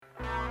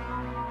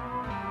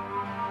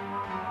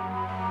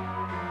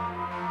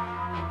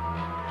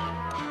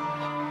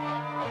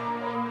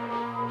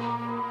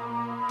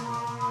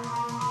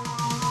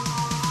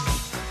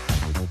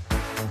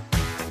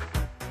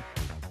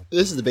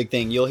This is the big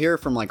thing. You'll hear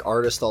from like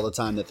artists all the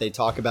time that they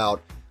talk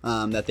about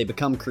that they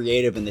become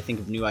creative and they think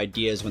of new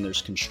ideas when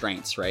there's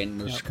constraints, right?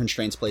 And there's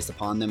constraints placed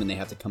upon them and they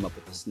have to come up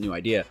with this new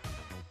idea.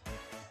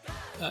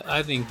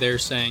 I think they're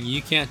saying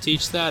you can't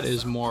teach that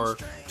is more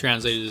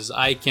translated as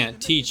I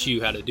can't teach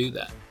you how to do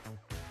that.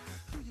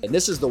 And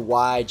this is the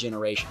why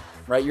generation,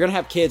 right? You're going to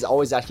have kids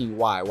always asking you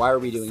why. Why are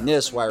we doing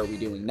this? Why are we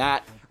doing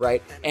that,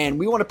 right? And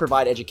we want to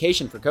provide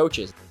education for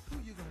coaches.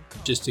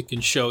 Just it can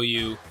show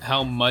you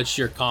how much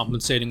you're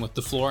compensating with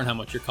the floor and how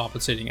much you're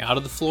compensating out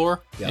of the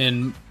floor. Yep.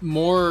 And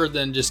more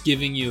than just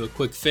giving you a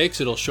quick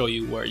fix, it'll show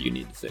you where you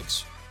need to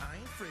fix.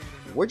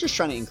 We're just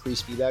trying to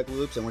increase feedback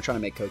loops and we're trying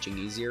to make coaching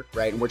easier,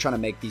 right? And we're trying to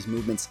make these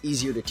movements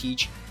easier to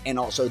teach and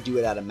also do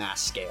it at a mass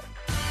scale.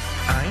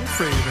 I ain't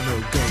afraid of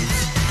no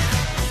ghosts.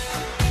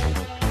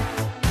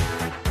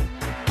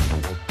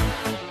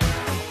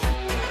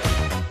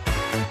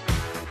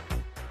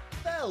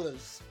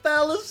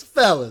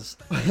 Fellas,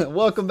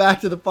 welcome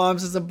back to the Farm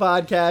System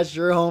Podcast,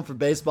 your home for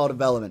baseball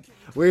development.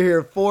 We're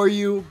here for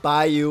you,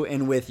 by you,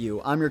 and with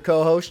you. I'm your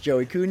co-host,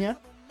 Joey Cunha.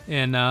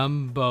 And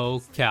I'm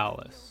Bo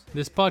Callis.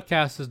 This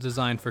podcast is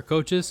designed for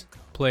coaches,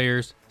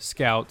 players,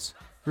 scouts,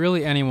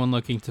 really anyone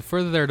looking to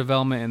further their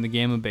development in the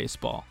game of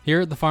baseball.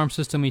 Here at the Farm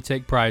System, we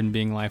take pride in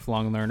being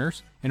lifelong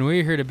learners, and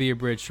we're here to be a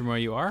bridge from where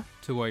you are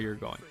to where you're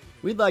going.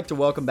 We'd like to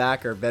welcome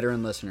back our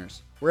veteran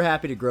listeners. We're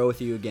happy to grow with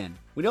you again.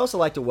 We'd also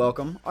like to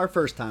welcome our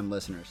first-time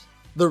listeners,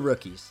 the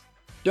rookies.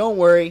 Don't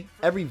worry,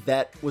 every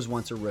vet was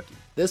once a rookie.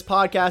 This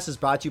podcast is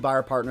brought to you by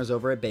our partners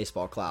over at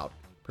Baseball Cloud,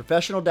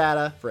 professional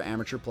data for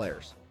amateur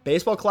players.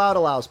 Baseball Cloud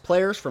allows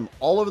players from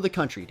all over the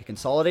country to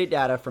consolidate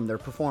data from their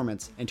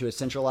performance into a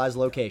centralized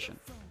location.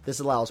 This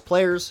allows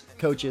players,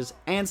 coaches,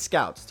 and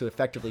scouts to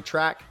effectively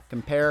track,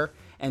 compare,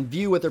 and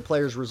view with their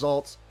players'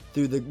 results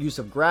through the use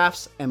of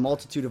graphs and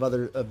multitude of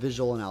other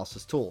visual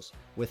analysis tools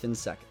within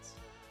seconds.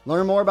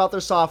 Learn more about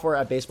their software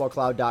at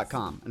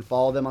baseballcloud.com and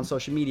follow them on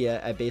social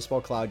media at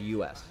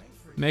baseballcloudus.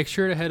 Make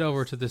sure to head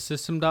over to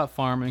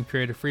thesystem.farm and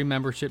create a free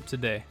membership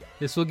today.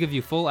 This will give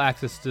you full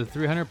access to the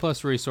 300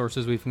 plus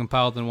resources we've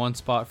compiled in one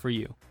spot for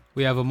you.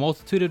 We have a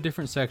multitude of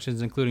different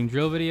sections including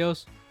drill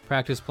videos,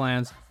 practice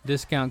plans,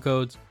 discount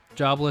codes,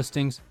 job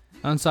listings,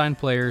 unsigned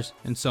players,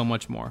 and so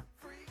much more.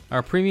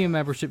 Our premium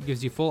membership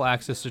gives you full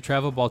access to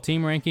travel ball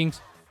team rankings,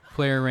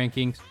 player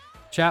rankings,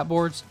 chat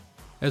boards,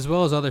 as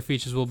well as other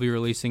features we'll be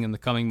releasing in the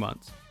coming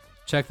months.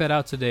 Check that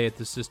out today at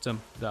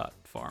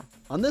thesystem.farm.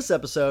 On this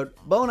episode,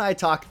 Bo and I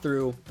talk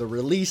through the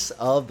release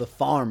of the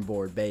farm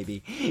board,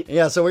 baby.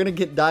 Yeah, so we're going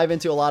to dive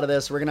into a lot of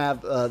this. We're going to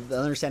have the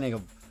understanding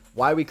of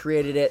why we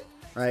created it,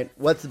 right?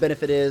 What the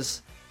benefit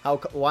is,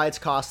 why it's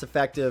cost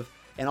effective,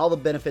 and all the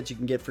benefits you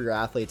can get for your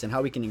athletes and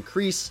how we can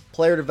increase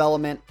player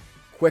development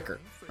quicker,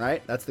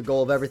 right? That's the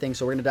goal of everything.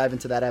 So we're going to dive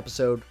into that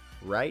episode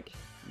right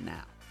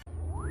now.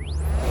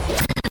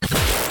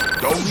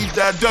 Don't leave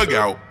that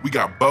dugout. We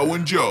got Bo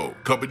and Joe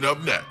coming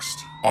up next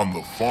on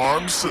the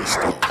Farm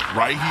System,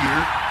 right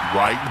here,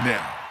 right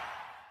now.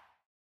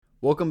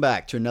 Welcome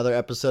back to another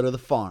episode of The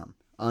Farm,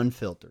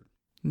 Unfiltered.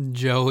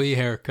 Joey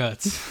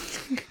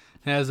haircuts.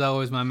 As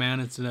always, my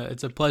man,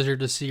 it's a pleasure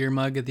to see your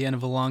mug at the end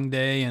of a long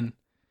day. And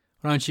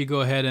why don't you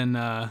go ahead and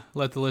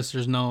let the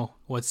listeners know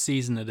what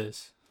season it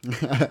is?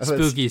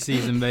 Spooky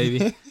season,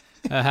 baby.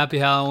 Happy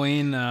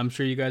Halloween. I'm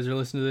sure you guys are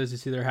listening to this.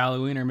 It's either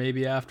Halloween or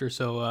maybe after.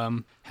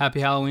 So happy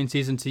Halloween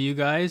season to you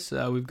guys.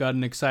 We've got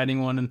an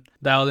exciting one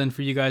dialed in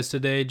for you guys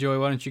today. Joey,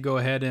 why don't you go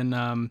ahead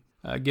and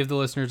give the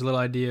listeners a little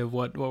idea of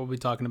what we'll be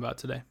talking about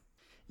today.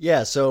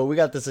 Yeah, so we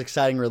got this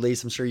exciting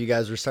release. I'm sure you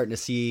guys are starting to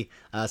see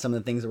some of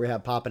the things that we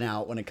have popping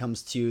out when it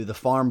comes to the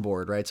farm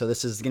board, right? So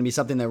this is going to be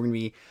something that we're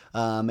going to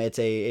be, it's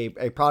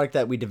a product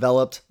that we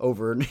developed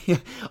over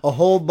a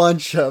whole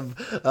bunch of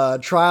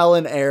trial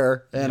and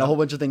error and a whole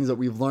bunch of things that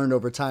we've learned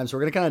over time. So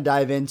we're going to kind of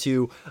dive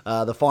into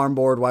the farm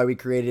board, why we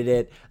created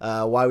it,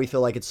 why we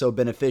feel like it's so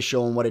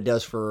beneficial and what it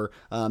does for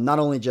not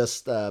only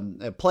just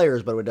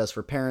players, but what it does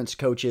for parents,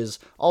 coaches,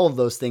 all of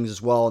those things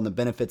as well, and the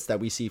benefits that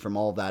we see from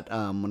all of that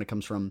when it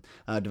comes from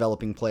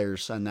developing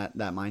players and that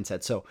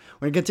mindset. So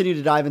we're going to continue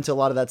to dive into a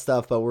lot of that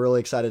stuff, but we're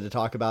really excited to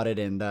talk about it.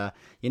 And,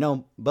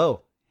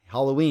 Bo,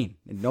 Halloween.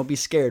 Don't be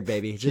scared,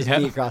 baby. Just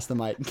be across the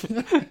mic.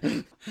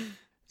 To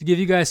give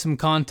you guys some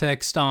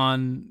context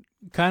on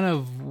kind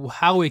of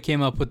how we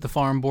came up with the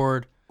farm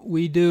board,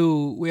 we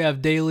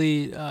have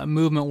daily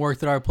movement work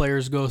that our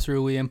players go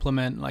through. We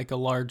implement like a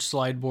large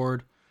slide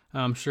board.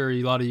 I'm sure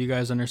a lot of you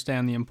guys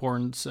understand the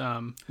importance.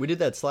 We did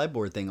that slide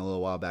board thing a little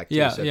while back too.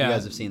 Yeah, so if you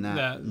guys have seen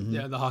that.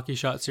 Yeah, the hockey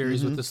shot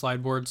series with the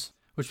slide boards,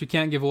 which we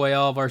can't give away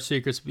all of our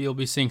secrets, but you'll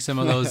be seeing some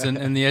of those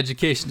in the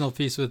educational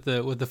piece with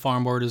the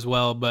farm board as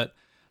well. But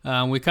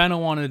we kind of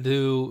wanted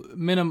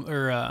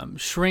to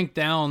shrink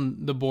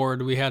down the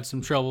board. We had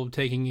some trouble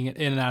taking it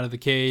in and out of the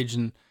cage,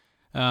 and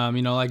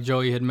like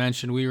Joey had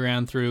mentioned, we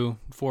ran through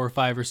 4 or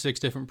 5 or 6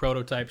 different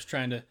prototypes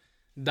trying to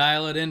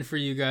dial it in for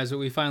you guys, but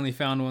we finally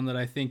found one that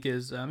I think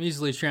is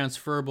easily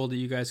transferable that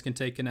you guys can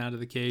take it out of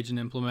the cage and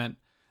implement,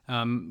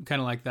 kind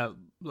of like that,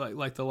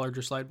 like the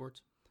larger slide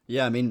boards.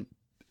 Yeah, I mean,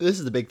 this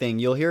is the big thing.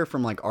 You'll hear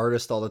from like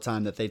artists all the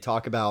time that they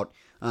talk about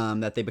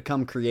that they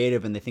become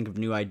creative and they think of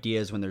new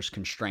ideas when there's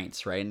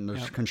constraints, right? And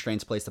there's Yep.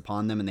 constraints placed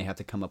upon them and they have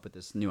to come up with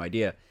this new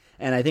idea.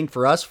 And I think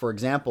for us, for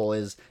example,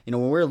 is,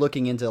 when we're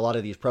looking into a lot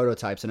of these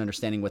prototypes and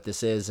understanding what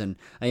this is, and,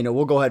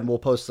 we'll go ahead and we'll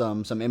post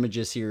some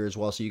images here as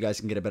well so you guys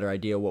can get a better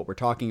idea of what we're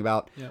talking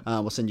about. Yep.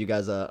 We'll send you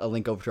guys a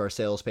link over to our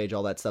sales page,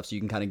 all that stuff, so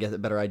you can kind of get a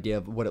better idea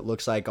of what it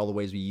looks like, all the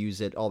ways we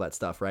use it, all that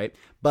stuff, right?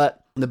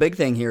 But the big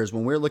thing here is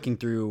when we're looking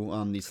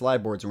through these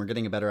slide boards and we're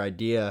getting a better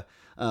idea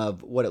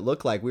of what it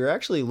looked like, we were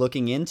actually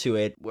looking into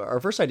it. Our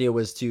first idea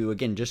was to,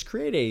 again, just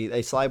create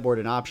a slide board,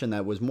 an option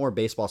that was more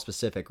baseball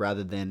specific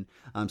rather than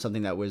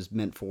something that was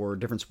meant for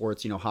different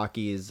sports.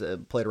 Hockey is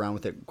played around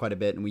with it quite a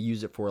bit, and we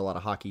use it for a lot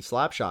of hockey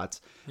slap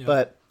shots. Yeah.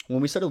 But when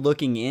we started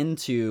looking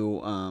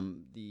into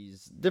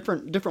these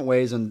different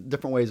ways,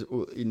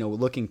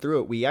 looking through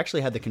it, we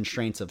actually had the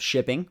constraints of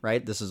shipping,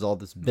 right? This is all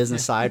this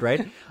business side,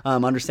 right?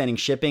 Understanding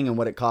shipping and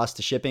what it costs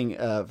to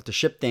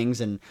ship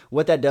things, and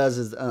what that does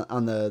is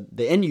on the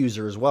end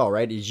user as well,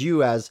 right? Is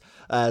you as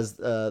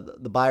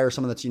the buyer,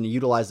 someone that's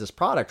utilize this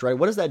product, right?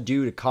 What does that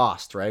do to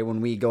cost, right?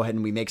 When we go ahead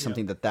and we make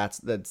something that's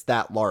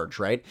that large,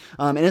 right?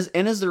 And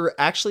is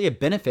there actually a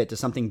benefit to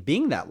something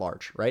being that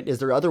large, right? Is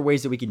there other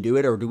ways that we can do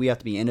it, or do we have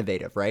to be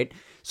innovative, right?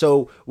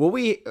 So what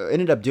we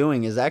ended up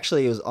doing is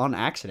actually, it was on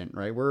accident,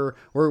 right? We're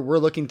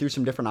looking through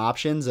some different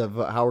options of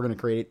how we're going to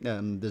create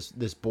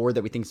this board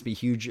that we think is to be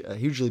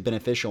hugely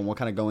beneficial, and we'll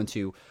kind of go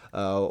into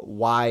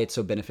why it's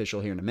so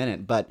beneficial here in a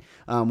minute. But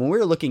when we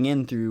were looking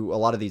in through a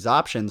lot of these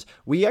options,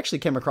 we actually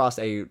came across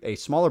a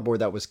smaller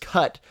board that was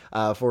cut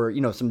for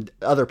some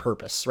other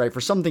purpose, right?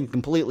 For something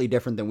completely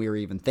different than we were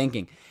even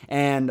thinking.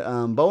 And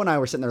Bo and I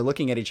were sitting there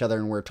looking at each other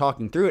and we're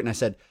talking through it, and I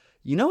said,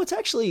 it's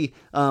actually,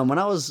 when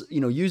I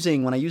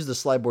use the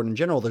slide board in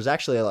general, there's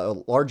actually a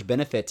large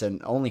benefit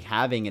in only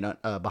having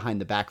it behind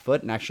the back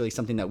foot, and actually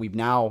something that we've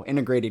now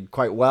integrated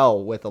quite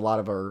well with a lot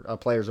of our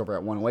players over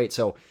at 108.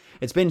 So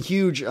it's been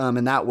huge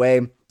in that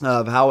way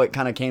of how it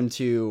kind of came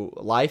to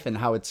life and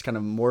how it's kind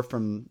of morphed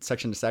from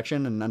section to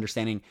section, and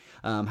understanding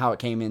how it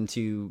came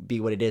into be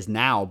what it is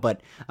now.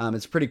 But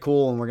it's pretty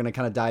cool, and we're going to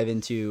kind of dive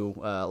into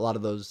a lot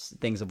of those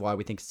things of why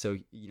we think it's so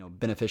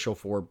beneficial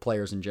for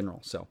players in general.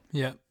 So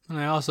Yeah. And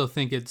I also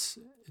think it's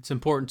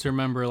important to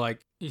remember,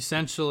 like,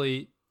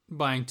 essentially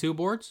buying two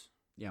boards,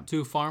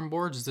 two farm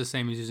boards is the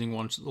same as using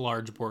one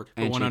large board.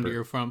 Put one under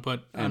your front,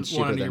 one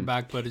under your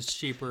back, but it's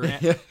cheaper.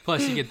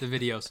 Plus, you get the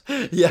videos.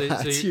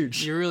 So it's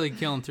huge. You're really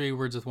killing three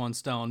birds with one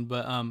stone.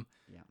 But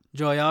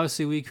Joey,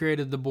 obviously, we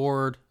created the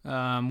board.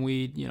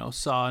 We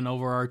saw an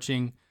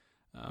overarching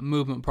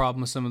movement problem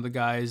with some of the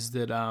guys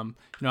that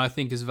I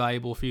think is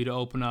valuable for you to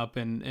open up,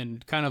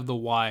 and kind of the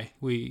why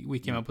we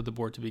came up with the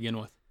board to begin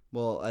with.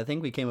 Well, I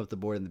think we came up with the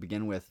board to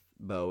begin with,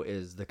 Bo,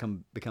 is to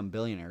become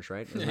billionaires,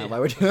 right? Isn't that why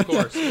we're doing it? Of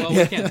course. Well,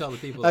 we can't tell the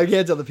people. I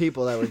can't tell the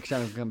people that we're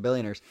trying to become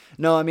billionaires.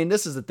 No, I mean,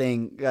 this is the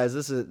thing, guys.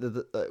 This is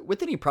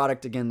with any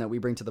product, again, that we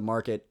bring to the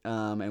market,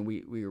 and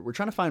we're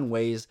trying to find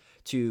ways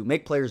to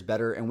make players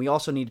better, and we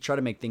also need to try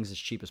to make things as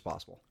cheap as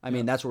possible. I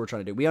mean, that's what we're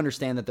trying to do. We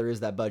understand that there is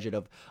that budget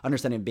of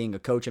understanding being a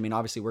coach. I mean,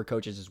 obviously, we're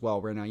coaches as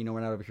well. We're not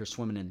over here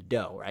swimming in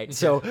dough, right?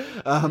 So,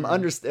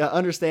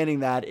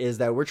 understanding that is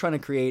that we're trying to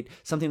create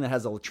something that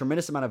has a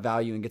tremendous amount of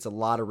value and gets a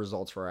lot of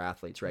results for our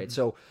athletes, right?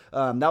 So,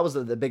 that was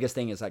the biggest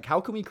thing, is like,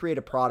 how can we create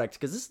a product?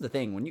 Because this is the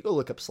thing, when you go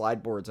look up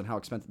slide boards and how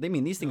expensive,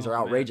 these things are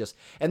outrageous.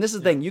 Man. And this is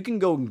the thing, you can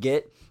go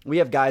and we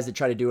have guys that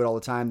try to do it all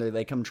the time.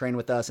 They come train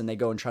with us and they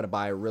go and try to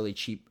buy a really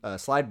cheap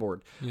slide board.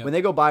 Yep. When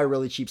they go buy a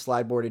really cheap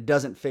slide board, it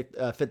doesn't fit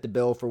the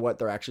bill for what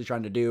they're actually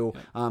trying to do.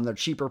 Yep. They're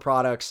cheaper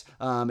products.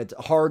 It's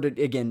hard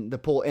to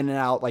pull in and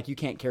out. Like, you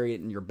can't carry it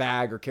in your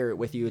bag or carry it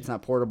with you. It's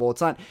not portable.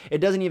 It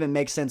doesn't even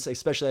make sense,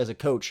 especially as a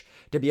coach,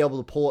 to be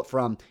able to pull it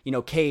from,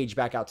 cage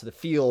back out to the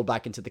field,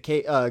 back into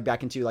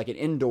back into like an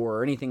indoor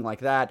or anything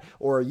like that,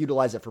 or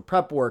utilize it for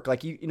prep work.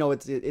 Like,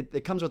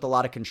 it comes with a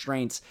lot of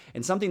constraints,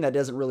 and something that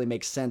doesn't really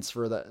make sense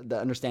for the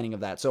understanding of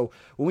that. So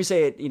when we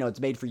say it, it's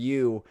made for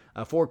you,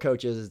 for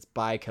coaches, it's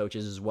by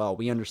coaches as well.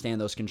 We understand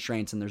those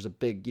constraints, and there's a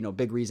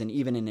big reason,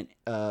 even in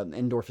an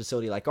indoor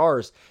facility like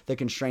ours, the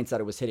constraints that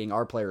it was hitting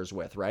our players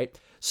with, right?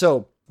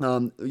 So,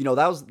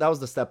 that was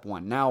the step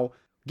one. Now,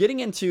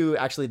 getting into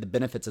actually the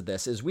benefits of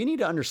this is we need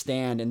to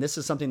understand, and this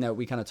is something that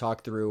we kind of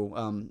talk through,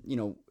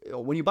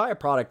 when you buy a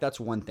product, that's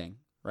one thing,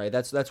 right?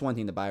 That's one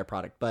thing to buy a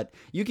product, but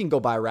you can go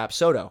buy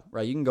Rapsodo,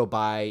 right? You can go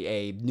buy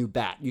a new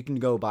bat. You can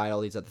go buy all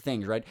these other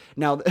things, right?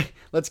 Now,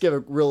 let's give a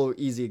real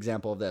easy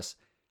example of this.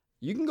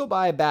 You can go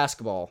buy a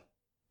basketball.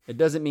 It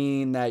doesn't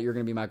mean that you're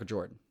going to be Michael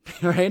Jordan,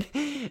 right?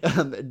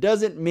 It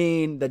doesn't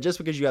mean that just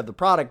because you have the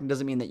product, it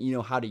doesn't mean that you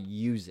know how to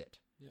use it.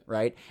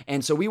 Right.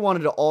 And so we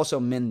wanted to also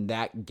mend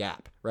that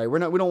gap, right? We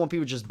don't want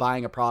people just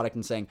buying a product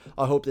and saying,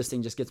 I hope this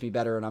thing just gets me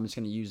better and I'm just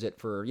going to use it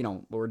for,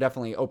 we're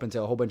definitely open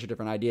to a whole bunch of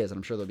different ideas, and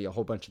I'm sure there'll be a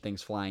whole bunch of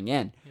things flying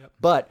in. Yep.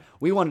 But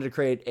we wanted to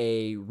create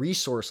a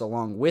resource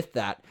along with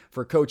that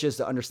for coaches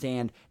to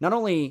understand, not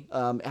only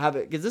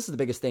because this is the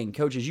biggest thing,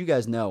 coaches, you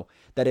guys know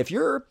that if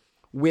you're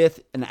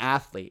with an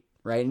athlete,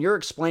 right, and you're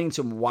explaining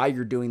to them why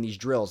you're doing these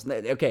drills.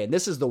 Okay, and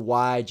this is the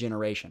why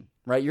generation.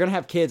 right? You're going to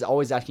have kids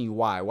always asking you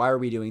why. Why are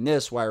we doing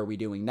this? Why are we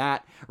doing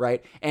that,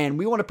 right? And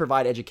we want to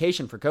provide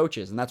education for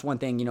coaches. And that's one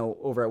thing,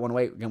 over at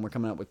 108, again, we're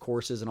coming up with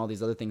courses and all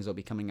these other things that'll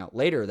be coming out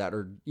later that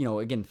are,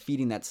 again,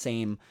 feeding that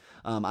same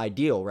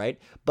ideal, right?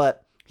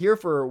 But here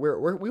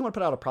we want to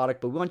put out a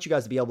product, but we want you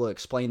guys to be able to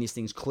explain these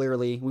things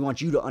clearly. We want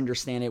you to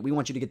understand it. We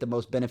want you to get the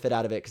most benefit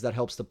out of it because that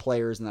helps the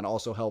players and that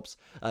also helps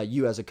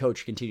you as a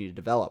coach continue to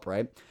develop,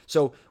 right?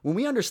 So when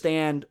we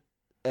understand,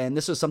 and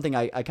this was something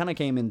I kind of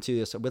came into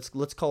this,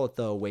 let's call it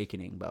the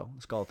awakening, Bo.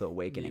 Let's call it the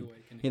awakening.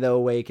 The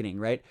awakening,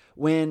 right?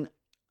 When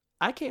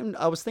I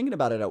was thinking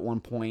about it at one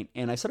point,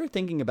 and I started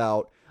thinking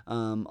about a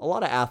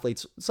lot of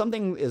athletes.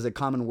 Something is a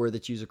common word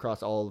that's used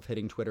across all of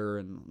hitting Twitter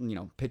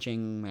and,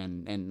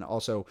 pitching and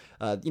also,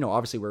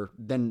 obviously we're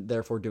then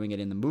therefore doing it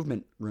in the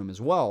movement room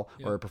as well,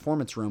 or a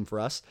performance room for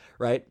us,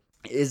 right?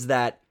 Is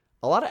that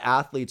a lot of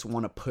athletes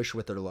want to push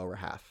with their lower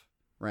half.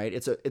 Right?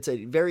 It's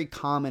a very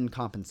common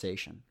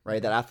compensation,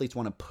 right? That athletes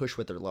want to push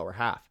with their lower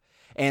half.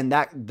 And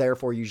that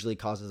therefore usually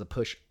causes a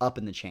push up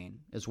in the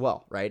chain as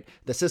well, right?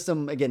 The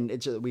system, again,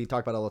 we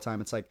talk about it all the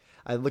time. It's like,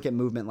 I look at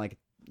movement like,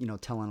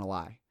 telling a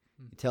lie.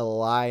 You tell a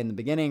lie in the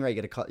beginning, right?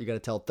 You got to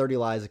tell 30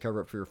 lies to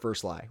cover up for your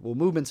first lie. Well,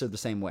 movements are the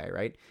same way,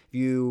 right? If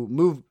you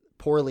move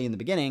poorly in the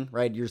beginning,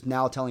 right, you're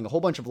now telling a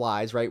whole bunch of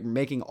lies, right?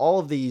 Making all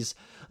of these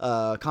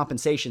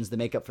compensations to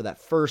make up for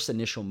that first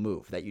initial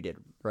move that you did,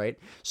 right?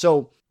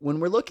 So when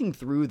we're looking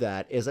through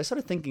that, is I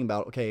started thinking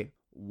about, okay,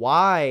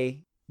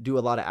 why do a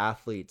lot of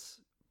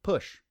athletes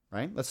push,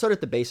 right? Let's start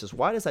at the basis.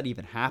 Why does that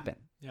even happen,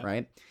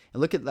 right?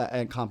 And look at that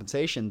and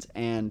compensations.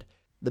 And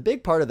the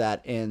big part of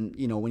that, and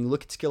when you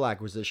look at skill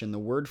acquisition, the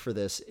word for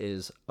this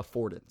is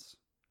affordance,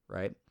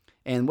 right?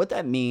 And what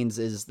that means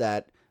is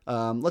that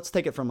let's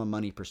take it from a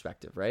money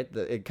perspective, right?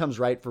 It comes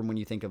right from when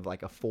you think of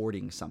like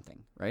affording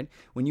something, right?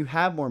 When you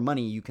have more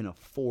money, you can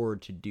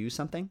afford to do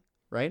something,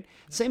 right?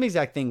 Same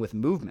exact thing with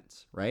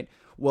movements, right?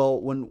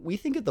 Well, when we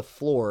think of the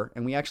floor,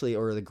 and we actually,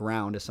 or the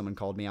ground, as someone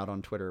called me out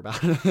on Twitter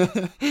about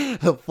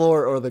the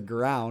floor or the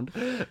ground,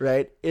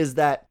 right? Is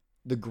that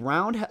the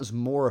ground has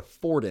more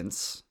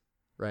affordance,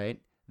 right,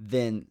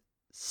 than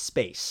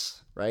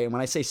space, right? And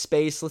when I say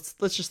space,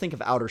 let's just think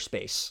of outer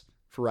space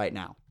for right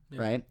now,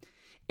 right?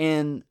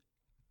 And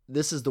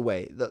this is the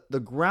way. The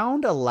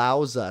ground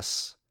allows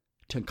us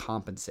to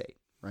compensate,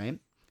 right?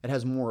 It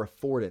has more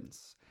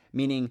affordance,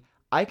 meaning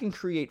I can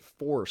create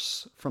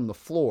force from the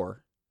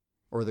floor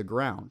or the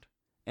ground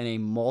in a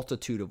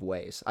multitude of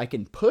ways. I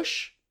can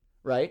push,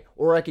 right?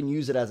 Or I can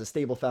use it as a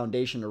stable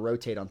foundation to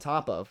rotate on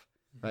top of,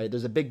 right?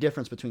 There's a big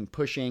difference between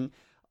pushing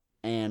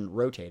and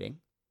rotating,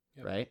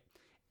 right?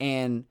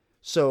 And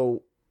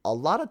so a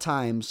lot of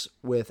times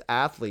with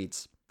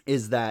athletes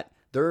is that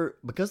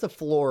because the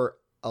floor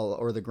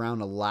or the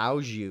ground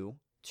allows you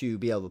to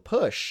be able to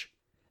push,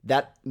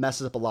 that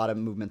messes up a lot of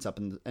movements up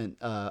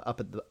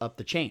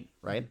the chain,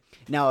 right?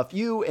 Now,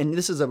 and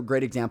this is a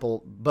great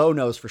example, Bo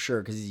knows for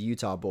sure because he's a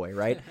Utah boy,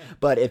 right?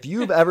 But if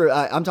you've ever,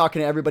 I'm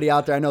talking to everybody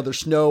out there, I know there's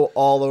snow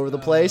all over the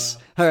place,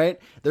 all right?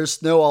 There's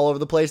snow all over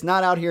the place,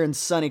 not out here in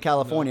sunny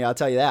California, I'll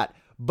tell you that.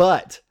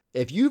 But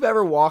if you've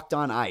ever walked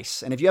on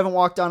ice, and if you haven't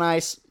walked on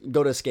ice,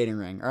 go to a skating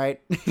ring, all right?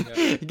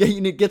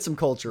 You need to get some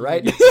culture,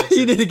 right?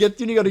 You need to go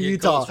to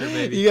Utah.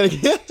 Culture, you gotta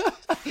get.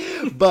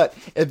 But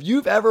if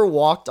you've ever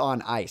walked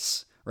on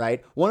ice,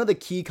 right? One of the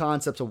key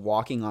concepts of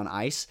walking on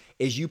ice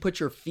is you put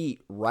your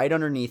feet right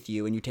underneath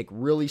you and you take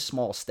really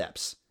small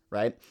steps,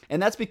 right?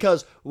 And that's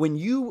because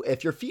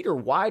if your feet are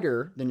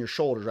wider than your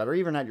shoulders, right, or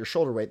even at your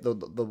shoulder weight,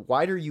 the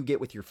wider you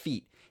get with your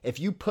feet, if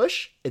you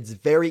push, it's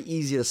very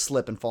easy to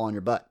slip and fall on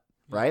your butt.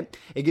 Right?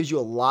 It gives you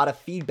a lot of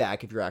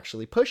feedback if you're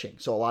actually pushing.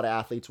 So a lot of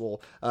athletes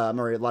will,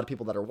 or a lot of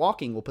people that are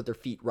walking will put their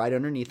feet right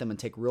underneath them and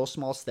take real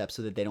small steps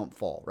so that they don't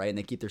fall, right? And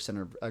they keep their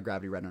center of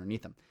gravity right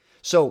underneath them.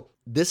 So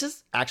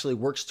this actually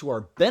works to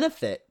our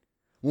benefit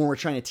when we're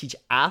trying to teach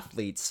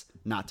athletes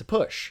not to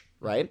push,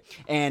 right?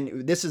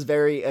 And this is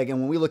again,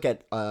 when we look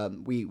at,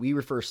 we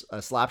refer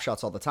slap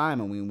shots all the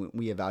time, and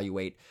we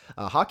evaluate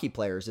hockey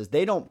players, is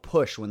they don't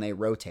push when they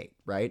rotate,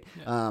 right?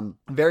 Yeah.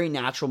 Very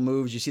natural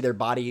moves. You see their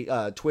body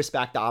twist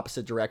back the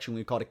opposite direction.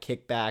 We call it a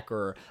kickback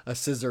or a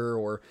scissor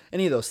or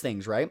any of those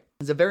things, right?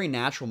 It's a very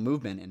natural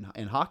movement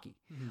in hockey.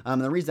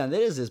 Mm-hmm. The reason that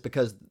is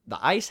because the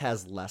ice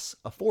has less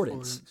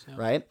affordance,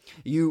 right?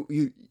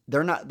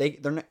 They're not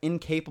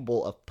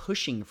incapable of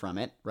pushing from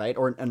it, right?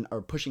 Or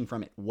pushing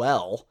from it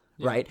well.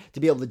 Yeah. Right, to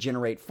be able to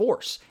generate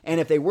force. And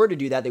if they were to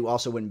do that, they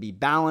also wouldn't be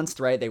balanced,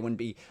 right? They wouldn't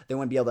be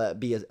able to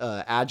be as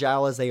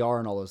agile as they are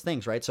and all those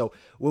things, right? So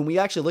when we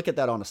actually look at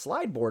that on a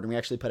slide board, and we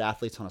actually put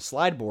athletes on a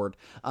slide board,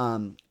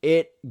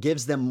 it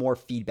gives them more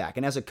feedback.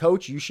 And as a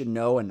coach, you should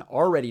know and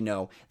already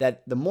know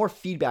that the more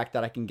feedback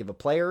that I can give a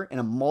player in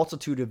a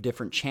multitude of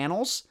different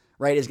channels,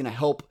 right, is going to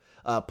help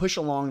push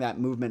along that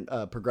movement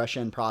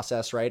progression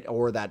process, right?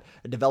 Or that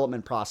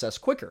development process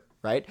quicker,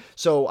 right?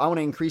 So I want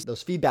to increase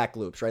those feedback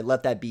loops, right?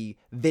 Let that be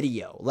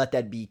video, let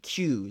that be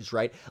cues,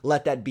 right?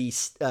 Let that be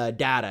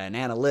data and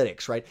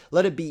analytics, right?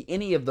 Let it be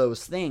any of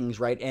those things,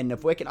 right? And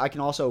if I can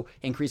also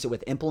increase it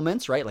with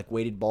implements, right? Like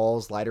weighted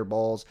balls, lighter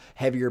balls,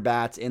 heavier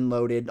bats,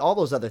 in-loaded, all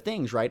those other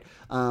things, right?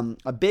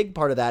 A big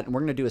part of that, and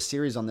we're going to do a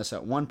series on this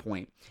at one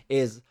point,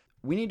 is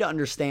we need to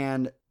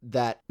understand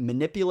that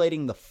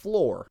manipulating the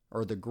floor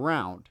or the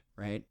ground,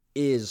 right,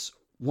 is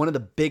one of the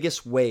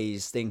biggest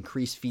ways to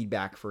increase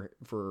feedback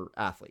for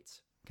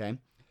athletes, okay?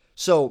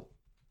 So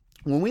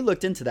when we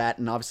looked into that,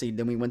 and obviously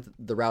then we went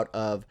the route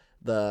of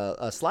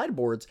the slide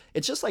boards,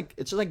 it's just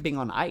like being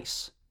on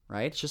ice,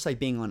 right? It's just like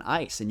being on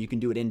ice, and you can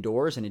do it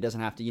indoors, and it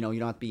doesn't have to, you don't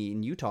have to be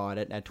in Utah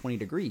at 20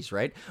 degrees,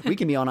 right? We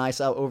can be on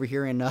ice out over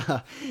here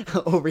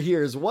over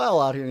here as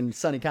well, out here in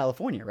sunny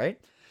California,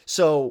 right?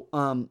 So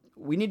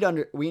we need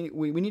to we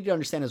need to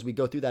understand as we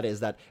go through that is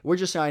that we're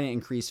just trying to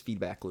increase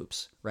feedback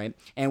loops, right?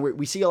 And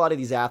we see a lot of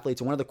these athletes,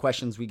 and one of the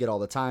questions we get all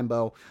the time,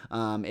 Bo,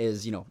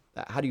 is,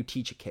 how do you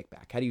teach a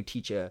kickback? How do you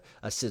teach a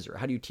scissor?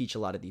 How do you teach a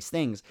lot of these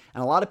things?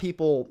 And a lot of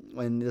people,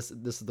 and this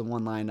is the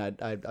one line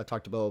I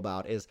talked to Bo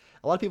about, is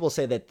a lot of people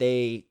say that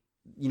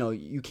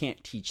you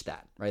can't teach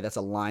that, right? That's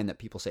a line that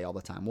people say all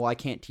the time. Well, I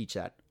can't teach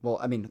that. Well,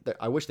 I mean,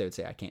 I wish they would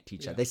say I can't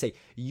teach that. They say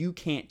you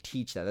can't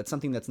teach that. That's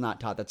something that's not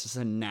taught. That's just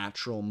a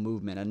natural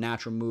movement, a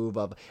natural move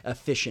of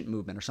efficient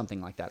movement or something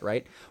like that,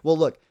 right? Well,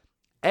 look,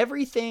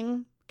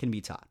 everything can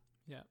be taught.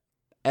 Yeah.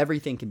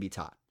 Everything can be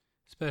taught.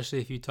 Especially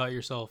if you taught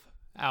yourself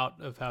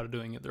out of how to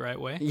doing it the right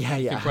way. Yeah.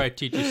 You can probably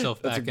teach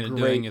yourself back into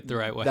doing it the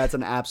right way. That's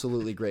an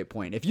absolutely great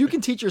point. If you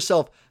can teach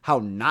yourself how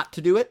not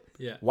to do it,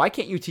 why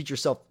can't you teach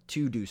yourself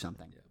to do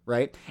something? Yeah.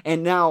 Right?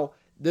 And now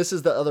this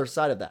is the other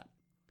side of that.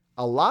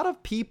 A lot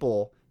of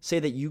people say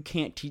that you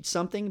can't teach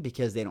something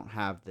because they don't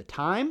have the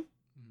time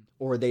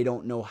or they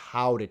don't know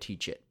how to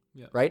teach it.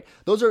 Yeah. Right?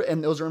 Those are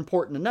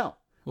important to know.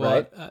 Well,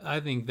 right? I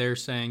think they're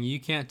saying you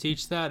can't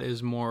teach that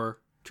is more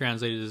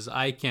translated as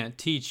I can't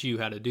teach you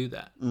how to do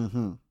that.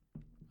 Mm-hmm.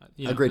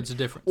 Agreed. It's a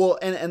difference. Well,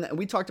 and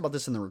we talked about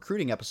this in the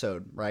recruiting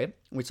episode, right?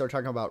 We started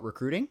talking about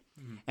recruiting,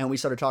 and we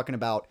started talking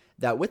about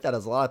that with that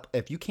as a lot.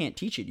 If you can't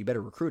teach it, you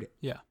better recruit it.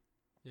 Yeah.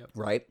 Yep.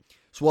 Right?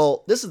 So,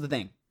 well, this is the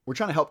thing. We're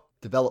trying to help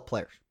develop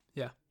players.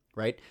 Yeah.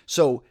 Right?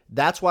 So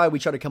that's why we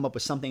try to come up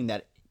with something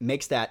that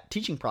makes that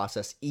teaching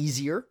process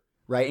easier,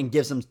 right? And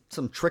gives them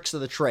some tricks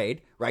of the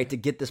trade, right? To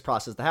get this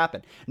process to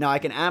happen. Now, I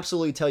can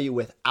absolutely tell you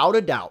without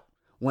a doubt,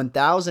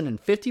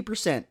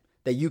 1,050%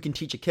 that you can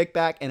teach a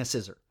kickback and a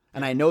scissor.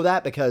 And I know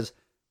that because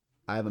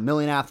I have a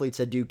million athletes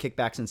that do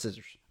kickbacks and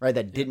scissors, right?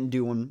 That didn't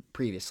do them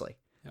previously.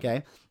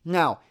 Okay.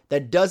 Now,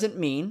 that doesn't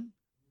mean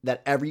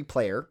that every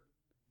player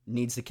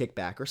needs the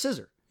kickback or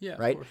scissor. Yeah.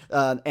 Right.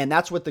 And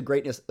that's what the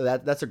greatness,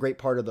 that's a great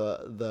part of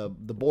the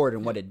board.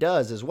 And what it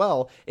does as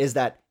well is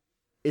that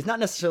it's not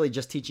necessarily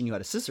just teaching you how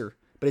to scissor,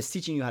 but it's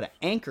teaching you how to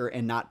anchor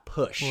and not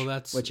push,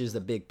 which is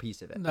the big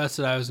piece of it. That's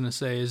what I was going to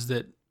say is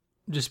that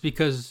just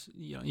because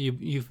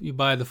you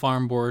buy the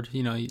farm board,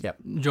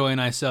 Joey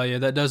and I sell you,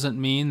 that doesn't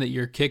mean that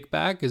your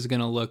kickback is going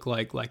to look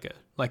like a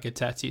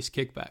Tatis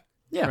kickback.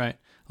 Yeah. Right.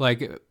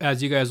 Like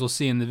as you guys will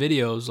see in the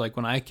videos, like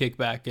when I kick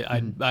back,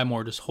 I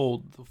more just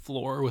hold the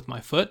floor with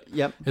my foot.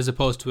 Yep. As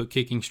opposed to it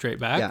kicking straight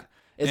back. Yeah.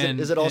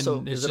 Is it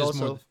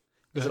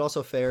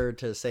also fair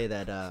to say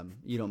that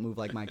you don't move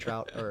like Mike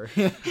Trout, or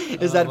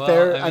is that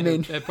fair? I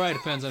mean, it probably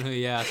depends on who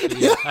you ask.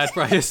 Yeah, I'd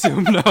probably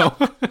assume no.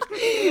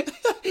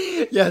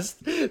 Yes,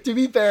 to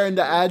be fair and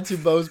to add to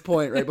Bo's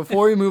point, right,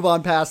 before we move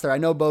on past there, I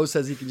know Bo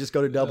says he can just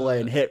go to AA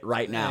and hit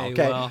right now,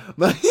 okay?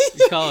 Well,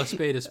 you call a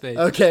spade a spade.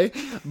 Okay,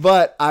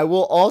 but I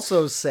will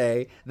also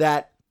say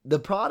that the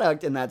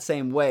product in that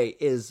same way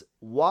is,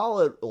 while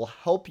it will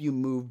help you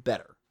move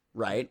better,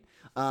 right,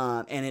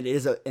 and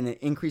it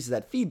increases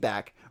that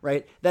feedback,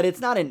 right, that it's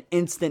not an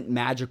instant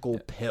magical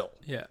pill,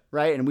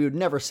 right, and we would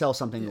never sell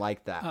something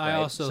like that. I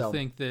also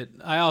think that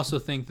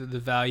the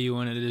value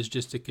in it is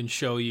just it can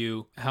show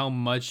you how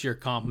much you're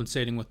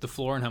compensating with the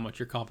floor and how much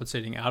you're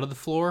compensating out of the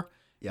floor,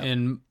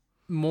 and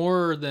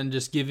more than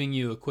just giving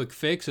you a quick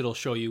fix, it'll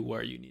show you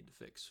where you need to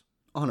fix.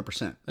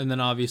 100%. And then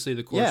obviously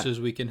the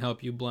courses, we can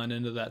help you blend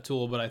into that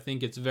tool, but I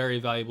think it's very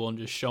valuable in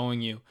just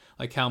showing you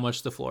like how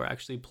much the floor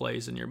actually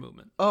plays in your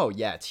movement. Oh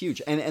yeah, it's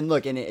huge. And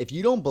look, and if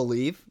you don't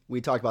believe, we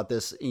talked about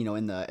this,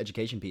 in the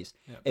education piece.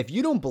 Yep. If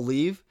you don't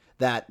believe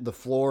that the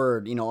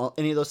floor,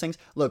 any of those things,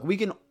 look, we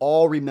can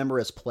all remember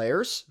as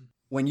players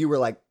when you were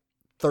like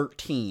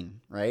 13,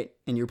 right?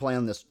 And you're playing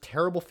on this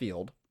terrible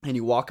field. And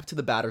you walk up to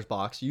the batter's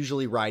box,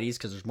 usually righties,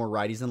 because there's more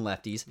righties than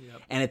lefties,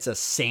 and it's a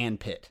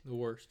sand pit. The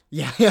worst.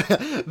 Yeah,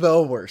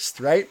 the worst,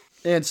 right?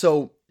 And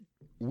so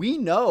we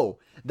know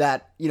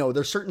that,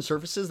 there's certain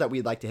surfaces that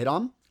we'd like to hit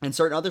on, and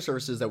certain other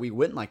surfaces that we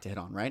wouldn't like to hit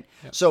on, right?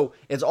 Yep. So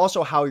it's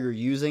also how you're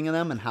using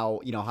them and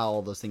how, how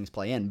all those things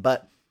play in.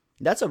 But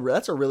That's a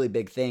really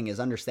big thing, is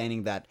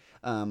understanding that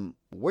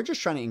we're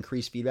just trying to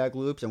increase feedback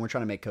loops, and we're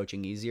trying to make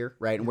coaching easier,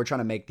 right? And we're trying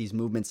to make these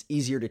movements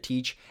easier to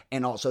teach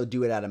and also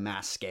do it at a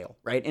mass scale,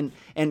 right?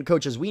 And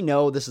coaches, we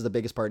know this is the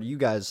biggest part of you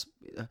guys.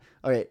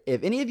 All right,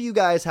 if any of you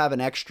guys have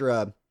an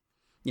extra,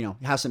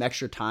 have some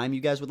extra time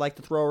you guys would like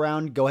to throw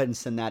around, go ahead and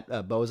send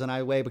that Boz and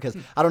I way, because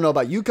I don't know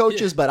about you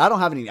coaches, but I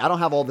don't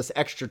have all this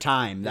extra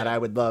time that I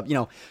would love,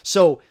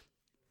 So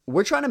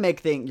we're trying to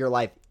make your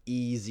life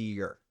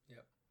easier,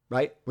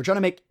 right? We're trying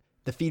to make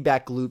the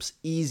feedback loops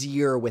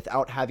easier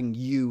without having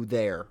you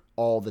there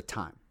all the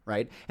time,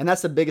 right? And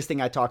that's the biggest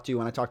thing I talk to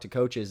when I talk to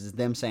coaches, is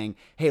them saying,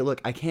 hey,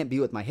 look, I can't be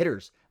with my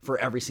hitters for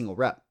every single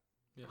rep.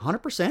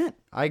 100%.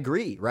 I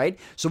agree, right?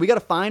 So we got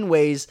to find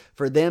ways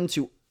for them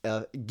to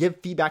give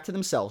feedback to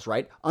themselves,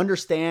 right?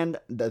 Understand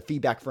the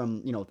feedback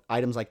from,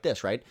 items like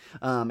this, right?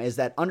 Is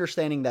that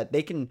understanding that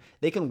they can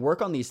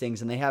work on these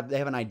things, and they have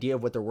an idea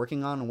of what they're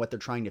working on and what they're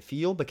trying to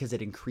feel, because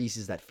it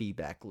increases that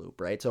feedback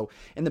loop, right? So,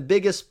 and the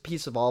biggest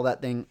piece of all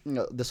that thing,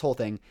 this whole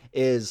thing,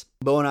 is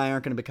Bo and I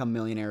aren't going to become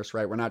millionaires,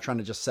 right? We're not trying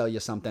to just sell you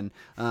something.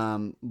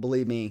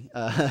 Believe me,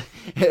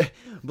 if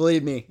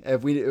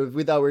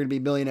we thought we were going to be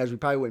millionaires, we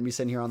probably wouldn't be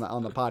sitting here on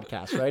the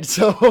podcast, right?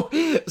 So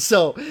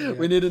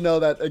we need to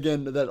know that,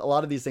 again, that a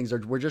lot of these things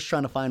we're just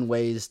trying to find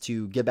ways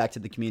to get back to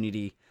the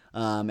community,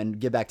 and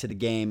get back to the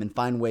game, and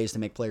find ways to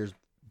make players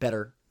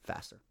better,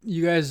 faster.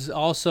 You guys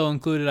also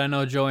included, I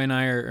know Joey and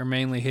I are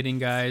mainly hitting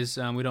guys.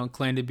 We don't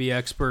claim to be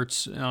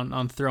experts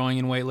on throwing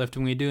and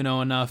weightlifting. We do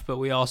know enough, but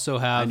we also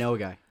have... I know a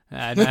guy.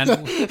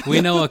 And we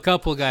know a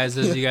couple guys,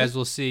 as you guys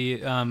will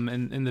see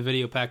in the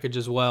video package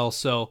as well.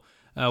 So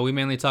we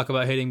mainly talk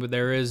about hitting, but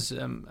there is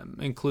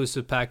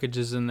inclusive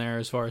packages in there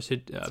as far as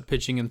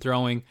pitching and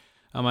throwing.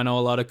 I know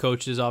a lot of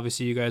coaches,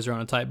 obviously you guys are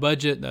on a tight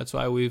budget. That's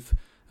why we've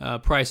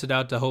priced it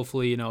out to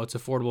hopefully, it's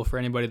affordable for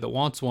anybody that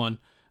wants one.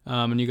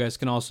 And you guys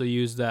can also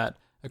use that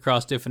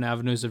across different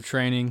avenues of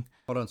training.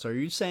 Hold on. So are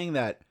you saying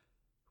that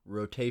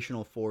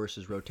rotational force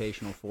is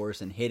rotational force,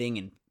 and hitting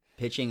and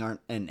pitching aren't,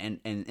 and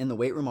in the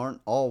weight room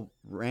aren't all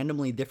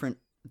randomly different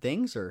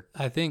things? Or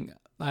I think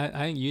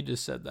you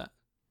just said that.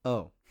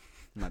 Oh.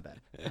 My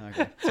bad.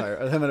 Okay. Sorry.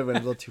 I might have went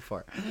a little too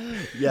far.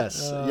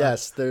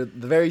 Yes. They're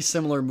the very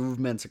similar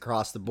movements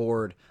across the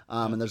board.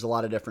 And there's a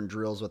lot of different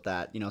drills with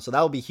that, so that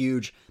will be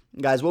huge.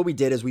 Guys, what we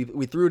did is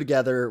we threw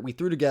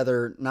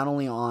together not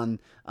only on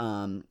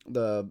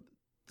the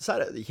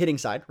side, the hitting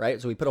side,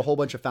 right? So we put a whole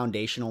bunch of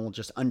foundational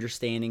just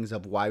understandings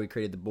of why we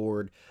created the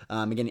board.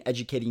 Again,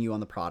 educating you on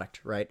the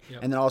product, right? Yep.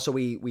 And then also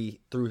we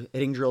threw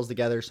hitting drills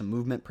together, some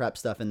movement prep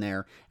stuff in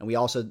there, and we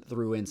also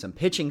threw in some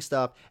pitching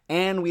stuff,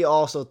 and we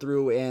also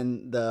threw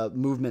in the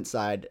movement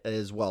side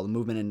as well, the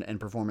movement and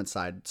performance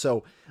side.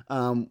 So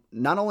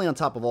not only on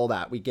top of all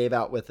that, we gave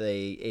out with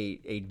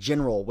a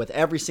general, with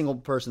every single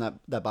person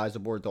that buys the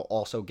board, they'll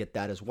also get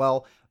that as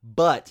well.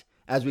 But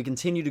as we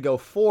continue to go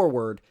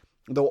forward,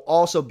 there'll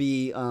also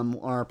be on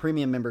our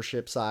premium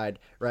membership side,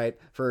 right?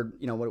 For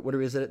what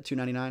is it?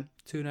 $2.99.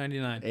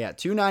 $2.99. Yeah,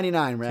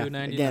 $2.99, right?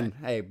 $2.99. Again,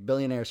 hey,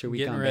 billionaires, here we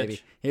Getting come, rich.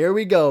 baby. Here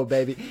we go,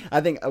 baby.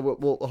 I think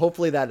we'll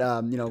hopefully that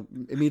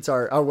it meets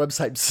our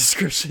website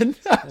subscription.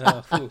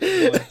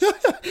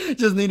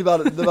 Just need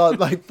about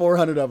like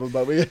 400 of them,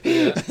 but we.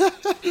 Yeah.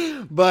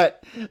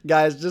 But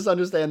guys, just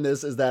understand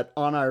this is that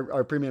on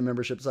our premium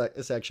membership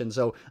section.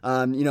 So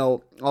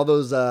all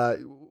those.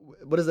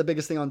 What is the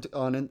biggest thing on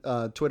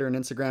Twitter and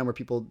Instagram where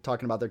people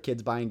talking about their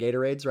kids buying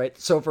Gatorades, right?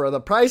 So for the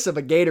price of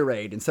a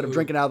Gatorade, instead of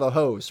drinking out of the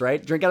hose,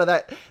 right? Drink out of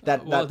that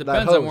well, it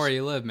depends hose. on where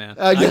you live, man.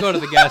 I go to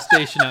the gas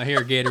station out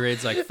here,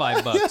 Gatorade's like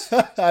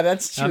 $5.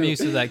 That's true. I'm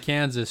used to that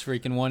Kansas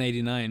freaking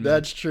 $1.89.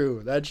 That's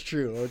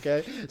true.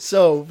 Okay.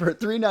 So for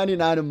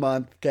 $3.99 a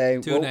month, okay.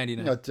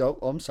 $2.99.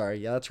 I'm sorry.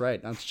 Yeah, that's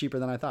right. That's cheaper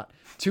than I thought.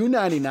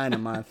 $2.99 a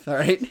month. All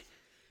right.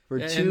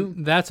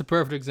 And that's a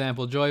perfect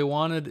example. Joey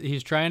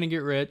he's trying to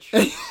get rich.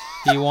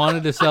 He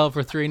wanted to sell it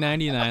for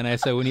 $3.99. I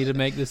said we need to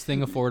make this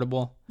thing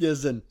affordable.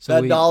 Listen,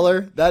 that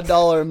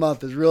dollar a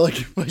month is really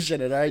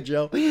pushing it. All right,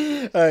 Joe.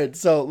 All right,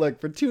 so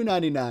look, for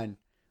 $2.99,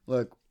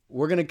 look,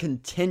 we're gonna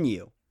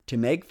continue to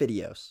make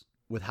videos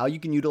with how you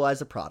can utilize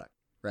the product,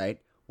 right?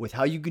 With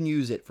how you can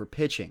use it for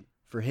pitching,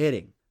 for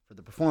hitting, for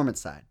the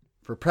performance side,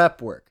 for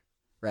prep work,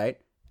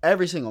 right?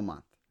 Every single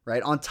month.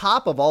 Right? On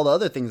top of all the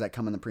other things that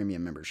come in the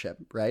premium membership,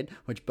 right?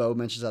 Which Bo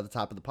mentions at the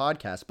top of the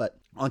podcast. But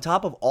on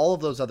top of all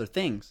of those other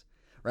things,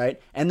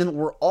 right? And then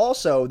we're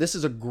also, this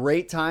is a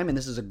great time, and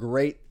this is a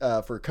great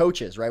for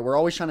coaches, right? We're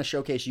always trying to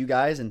showcase you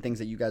guys and things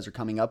that you guys are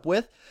coming up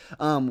with.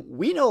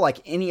 We know,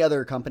 like any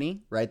other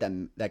company, right,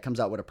 that comes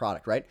out with a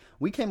product, right?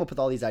 We came up with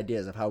all these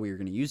ideas of how we were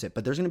going to use it,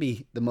 but there's going to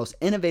be the most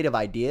innovative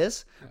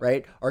ideas,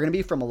 right, are going to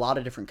be from a lot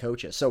of different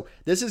coaches. So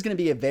this is going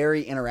to be a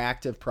very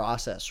interactive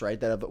process, right?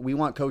 That we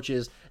want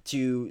coaches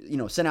to,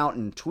 send out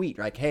and tweet,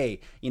 like,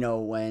 hey,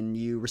 when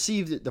you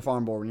receive the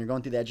farm board, when you're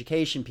going through the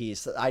education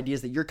piece, the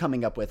ideas that you're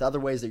coming up with, other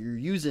ways that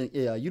you're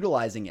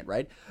utilizing it,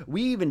 right?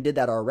 We even did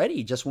that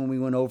already just when we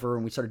went over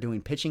and we started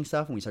doing pitching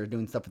stuff and we started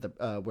doing stuff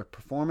with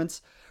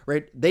performance,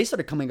 right? They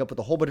started coming up with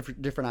a whole bunch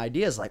of different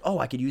ideas like, oh,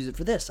 I could use it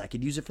for this. I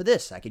could use it for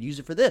this. I could use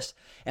it for this.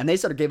 And they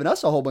started giving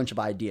us a whole bunch of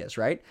ideas,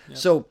 right? Yep.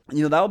 So,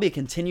 that will be a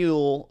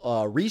continual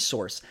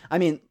resource. I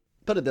mean,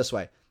 put it this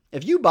way.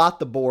 If you bought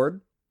the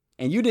board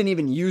and you didn't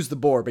even use the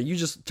board, but you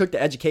just took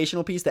the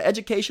educational piece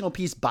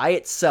by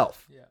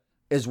itself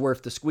is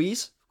worth the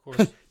squeeze. Of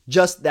course.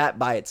 Just that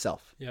by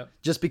itself. Yep.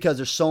 Just because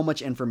there's so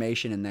much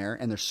information in there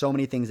and there's so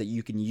many things that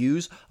you can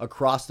use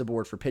across the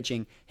board for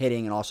pitching,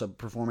 hitting, and also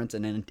performance,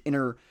 and then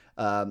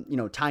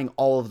tying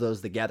all of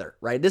those together,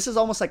 right? This is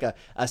almost like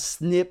a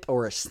snip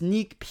or a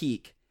sneak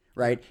peek,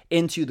 right,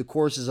 into the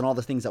courses and all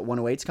the things that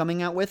 108's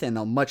coming out with, and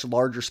a much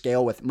larger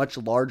scale with much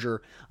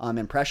larger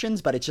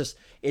impressions. But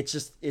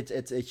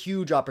it's a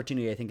huge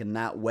opportunity, I think, in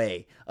that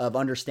way of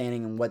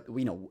understanding what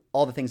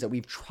all the things that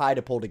we've tried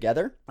to pull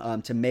together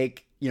to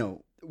make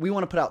we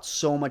want to put out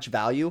so much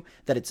value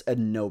that it's a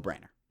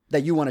no-brainer,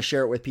 that you want to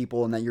share it with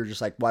people and that you're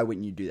just like, why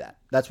wouldn't you do that?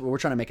 That's what we're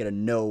trying to make it a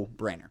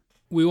no-brainer.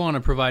 We want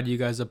to provide you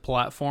guys a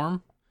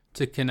platform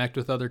to connect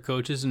with other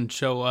coaches and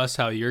show us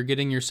how you're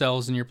getting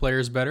yourselves and your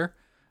players better.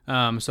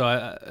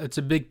 So it's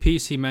a big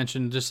piece he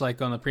mentioned, just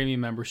like on the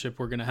premium membership,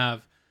 we're going to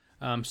have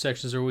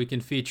sections where we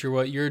can feature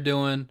what you're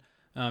doing.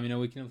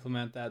 We can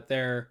implement that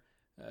there,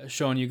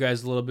 showing you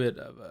guys a little bit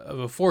of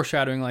a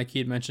foreshadowing, like he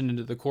had mentioned,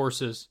 into the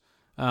courses.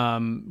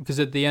 Because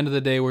at the end of the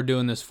day, we're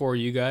doing this for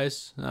you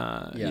guys.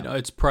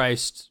 It's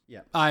priced,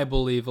 I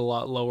believe, a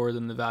lot lower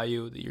than the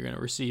value that you're going to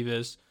receive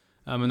is.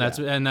 And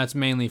that's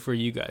mainly for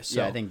you guys.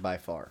 So, I think by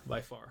far,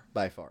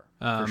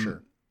 for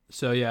sure.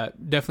 So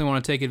definitely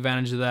want to take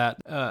advantage of that.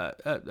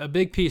 A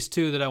big piece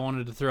too that I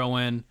wanted to throw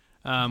in,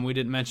 we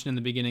didn't mention in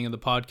the beginning of the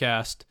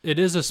podcast. It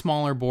is a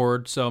smaller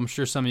board, so I'm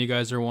sure some of you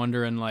guys are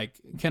wondering, like,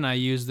 can I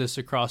use this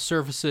across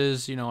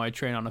surfaces? I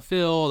train on a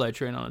field, I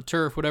train on a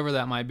turf, whatever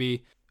that might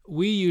be.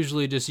 We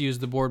usually just use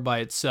the board by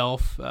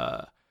itself.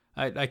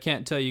 I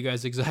can't tell you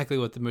guys exactly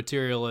what the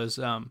material is,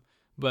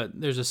 but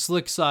there's a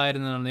slick side,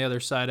 and then on the other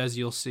side, as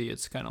you'll see,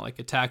 it's kind of like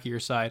a tackier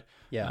side.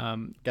 Yeah,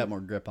 got more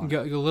grip on it.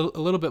 A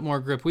little bit more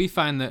grip. We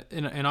find that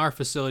in our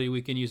facility,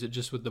 we can use it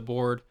just with the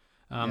board.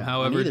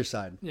 However, on either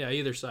side. Yeah,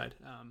 either side.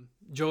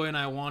 Joey and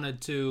I wanted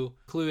to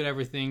include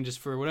everything just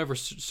for whatever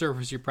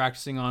surface you're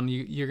practicing on.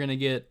 You're going to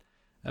get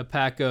a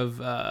pack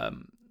of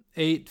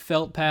 8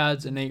 felt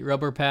pads and 8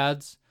 rubber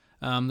pads.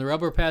 The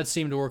rubber pads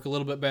seem to work a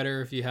little bit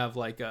better if you have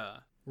like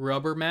a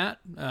rubber mat.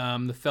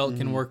 The felt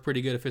can work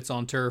pretty good if it's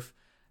on turf.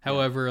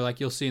 However,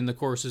 like you'll see in the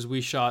courses, we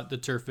shot the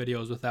turf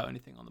videos without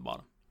anything on the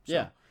bottom. So.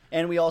 Yeah.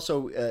 And we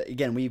also,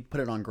 again, we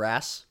put it on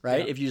grass,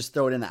 right? Yeah. If you just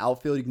throw it in the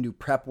outfield, you can do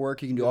prep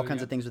work. You can do all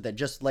kinds of things with it.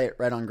 Just lay it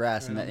right on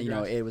grass. Right, and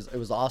that, it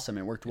was awesome.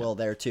 It worked well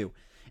there too.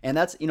 And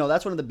that's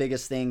one of the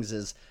biggest things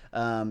is,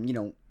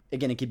 again,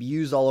 it can be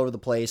used all over the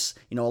place.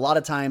 A lot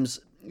of times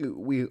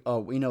we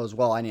know as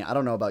well. I mean, I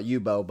don't know about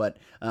you, Bo, but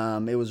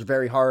it was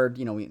very hard.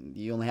 You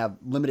only have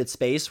limited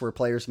space where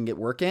players can get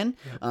work in,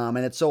 and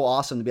it's so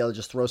awesome to be able to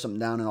just throw something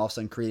down and all of a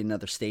sudden create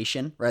another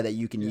station, right? That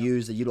you can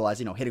use to utilize,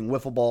 hitting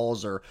wiffle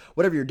balls or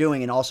whatever you're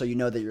doing, and also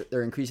that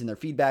they're increasing their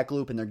feedback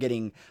loop and they're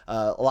getting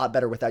a lot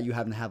better without you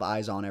having to have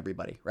eyes on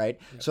everybody, right?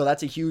 Yeah. So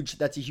that's a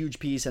huge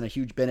piece and a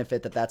huge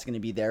benefit that's going to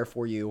be there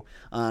for you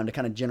to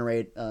kind of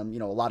generate a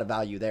lot of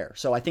value there.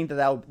 So I think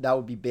that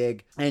would be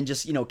big, and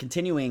just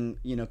continuing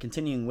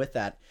with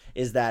that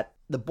is that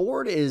the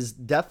board is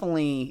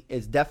definitely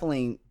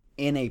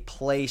in a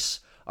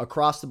place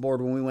across the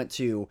board. When we went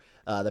to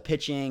the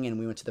pitching and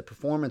we went to the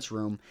performance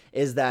room,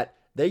 is that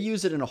they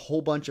use it in a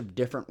whole bunch of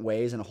different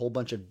ways and a whole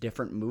bunch of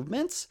different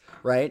movements,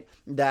 right?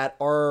 That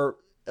are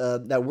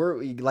that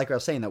we're, like I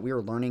was saying, that we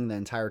were learning the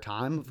entire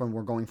time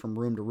we're going from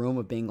room to room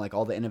of being like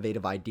all the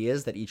innovative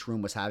ideas that each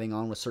room was having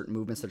on with certain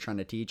movements they're trying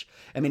to teach.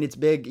 I mean, it's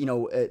big,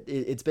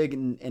 it's big,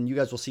 and you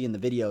guys will see in the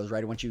videos,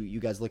 right? Once you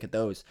guys look at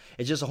those,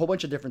 it's just a whole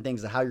bunch of different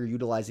things of how you're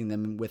utilizing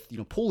them with,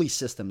 pulley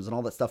systems and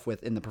all that stuff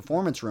in the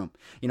performance room,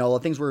 the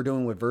things we were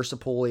doing with Versa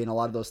pulley and a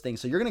lot of those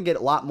things. So you're going to get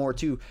a lot more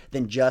too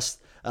than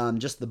just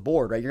the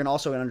board, right? You're going to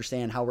also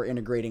understand how we're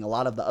integrating a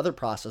lot of the other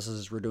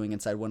processes we're doing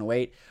inside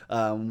 108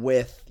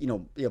 with,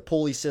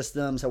 pulley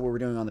systems, how we were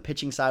doing on the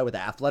pitching side with the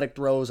athletic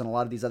throws and a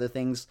lot of these other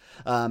things.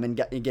 And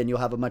again, you'll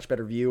have a much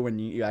better view when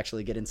you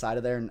actually get inside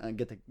of there and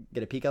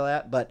get a peek of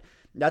that. But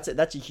that's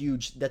a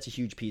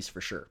huge piece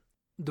for sure.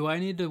 Do I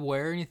need to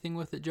wear anything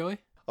with it, Joey?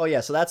 Oh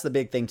yeah, so that's the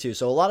big thing too.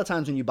 So a lot of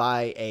times when you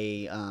buy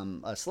a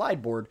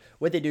slide board,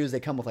 what they do is they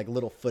come with like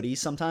little footies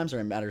sometimes,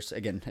 or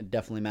it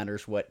definitely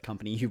matters what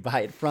company you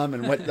buy it from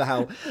and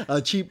how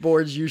cheap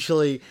boards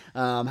usually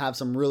have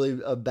some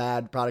really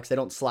bad products. They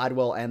don't slide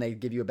well and they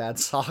give you a bad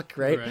sock,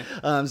 right?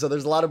 So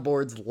there's a lot of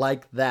boards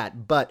like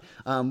that. But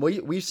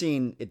we've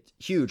seen it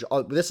huge.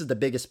 This is the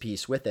biggest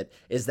piece with it,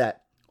 is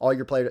that all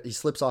your player, he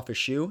slips off his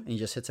shoe and he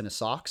just hits in his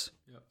socks,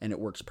 and it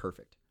works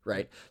perfect.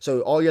 Right.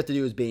 So all you have to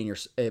do is be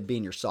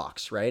in your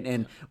socks. Right.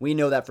 And we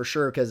know that for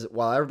sure, because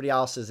while everybody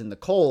else is in the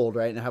cold,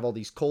 right, and have all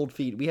these cold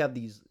feet, we have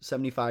these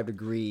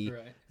 75-degree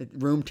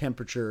room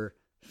temperature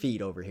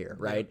feet over here,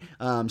 right?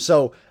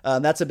 So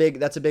that's a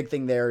big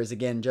thing there is,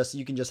 again, just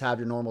you can just have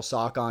your normal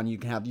sock on. You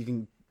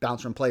can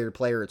bounce from player to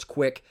player. It's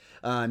quick.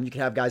 You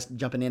can have guys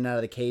jumping in and out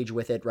of the cage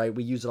with it, right?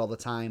 We use it all the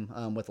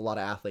time with a lot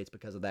of athletes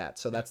because of that.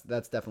 So that's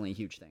definitely a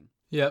huge thing.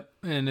 Yep.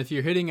 And if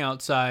you're hitting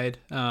outside,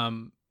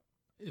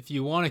 if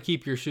you want to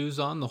keep your shoes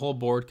on, the whole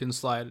board can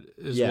slide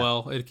as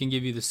well. It can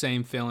give you the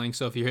same feeling.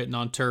 So if you're hitting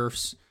on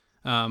turfs,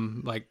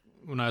 like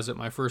when I was at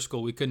my first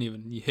school, we couldn't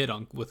even hit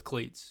with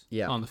cleats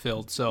on the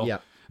field. So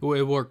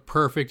it worked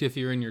perfect if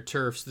you're in your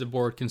turfs. The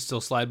board can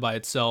still slide by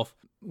itself.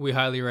 We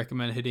highly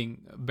recommend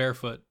hitting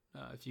barefoot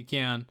if you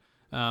can.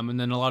 And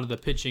then a lot of the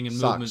pitching and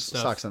movement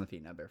stuff. Socks on the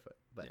feet, not barefoot.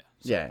 But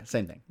yeah,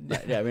 same thing.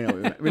 Yeah, we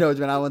know it's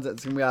been on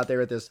that's gonna be out there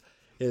with his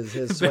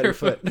sweaty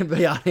foot. But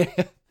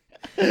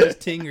Those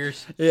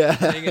tingers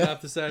hanging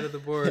off the side of the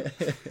board.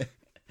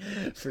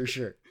 For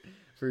sure.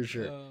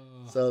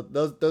 So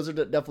those are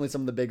definitely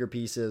some of the bigger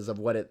pieces of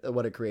what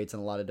it creates,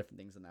 and a lot of different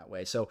things in that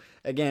way. So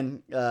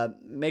again,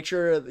 make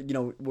sure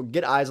we'll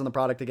get eyes on the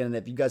product again. And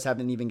if you guys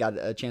haven't even got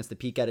a chance to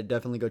peek at it,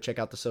 definitely go check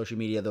out the social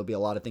media. There'll be a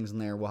lot of things in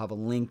there. We'll have a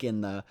link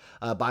in the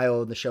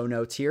bio in the show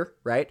notes here,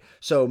 right?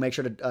 So make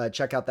sure to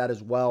check out that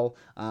as well.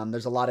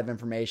 There's a lot of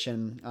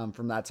information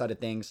from that side of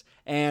things.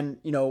 And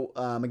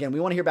again, we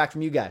want to hear back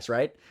from you guys,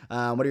 right?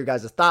 What are your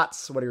guys'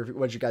 thoughts?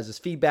 What's your guys'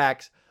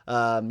 feedbacks?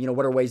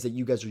 What are ways that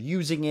you guys are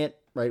using it,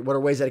 right? What are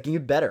ways that it can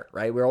get better,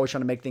 right? We're always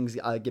trying to make things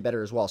get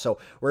better as well. So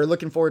we're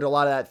looking forward to a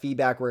lot of that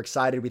feedback. We're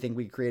excited. We think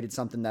we created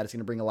something that is going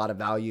to bring a lot of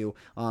value,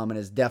 and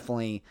is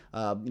definitely,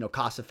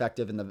 cost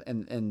effective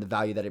in the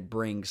value that it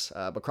brings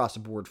across the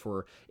board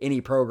for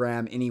any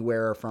program,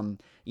 anywhere from,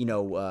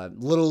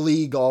 little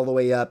league all the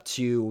way up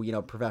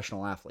to,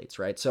 professional athletes,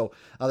 right? So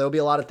there'll be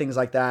a lot of things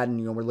like that.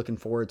 And, we're looking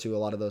forward to a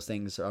lot of those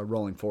things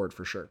rolling forward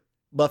for sure.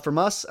 But from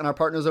us and our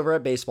partners over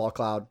at Baseball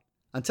Cloud,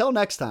 until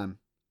next time,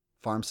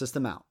 Farm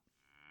System out.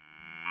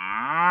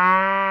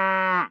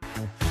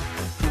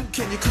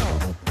 Can you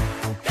call?